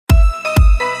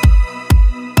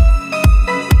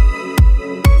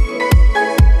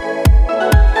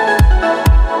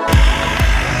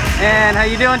how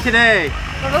you doing today?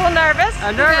 I'm a little nervous.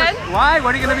 Nervous? Why?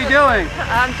 What are you going to be doing?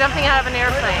 I'm jumping out of an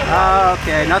airplane. Oh,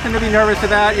 okay. Nothing to be nervous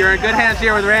about. You're in good hands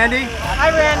here with Randy.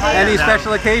 Hi, Randy. Any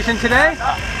special occasion today?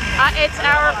 It's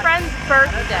our friend's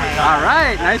birthday. All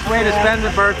right. Nice way to spend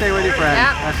the birthday with your friend.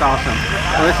 Yeah. That's awesome.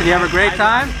 Well, listen, you have a great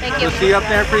time. Thank you. We'll see you up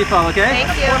there in free fall, okay?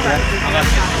 Thank you.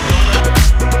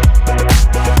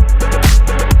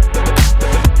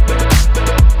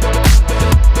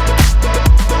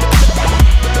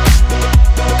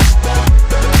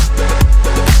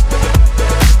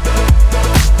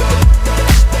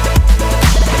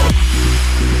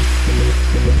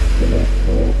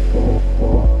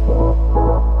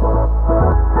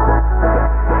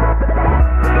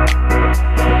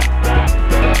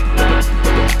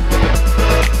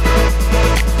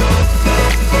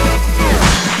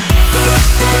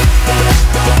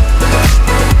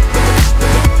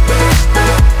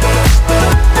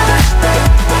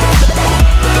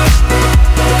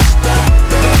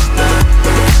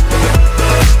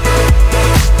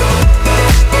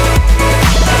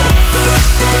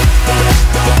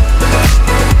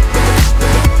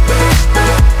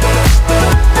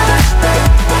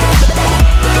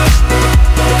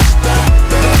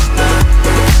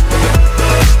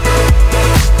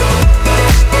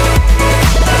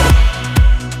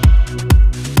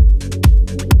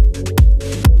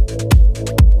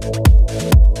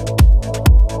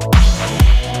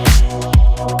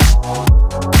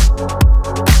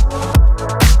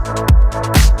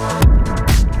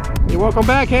 Welcome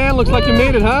back, Han. Looks like you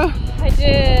made it, huh? I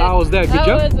did. How was that? Good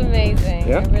job? That was amazing.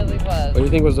 Yeah? It really was. What do you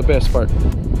think was the best part?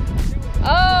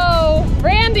 Oh,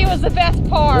 Randy was the best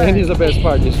part. Randy's the best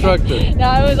part, the instructor.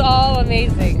 No, it was all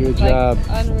amazing. Good job.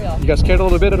 Unreal. You got scared a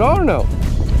little bit at all or no?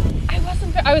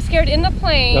 I was scared in the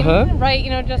plane, right?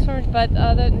 You know, just from, but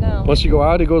no. Once you go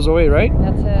out, it goes away, right?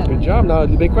 That's it. Good job. Now,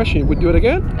 the big question, would you do it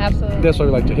again? Absolutely. That's what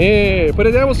we like to hear. Put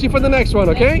it there. We'll see you for the next one,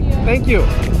 okay? Thank you.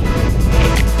 Thank you.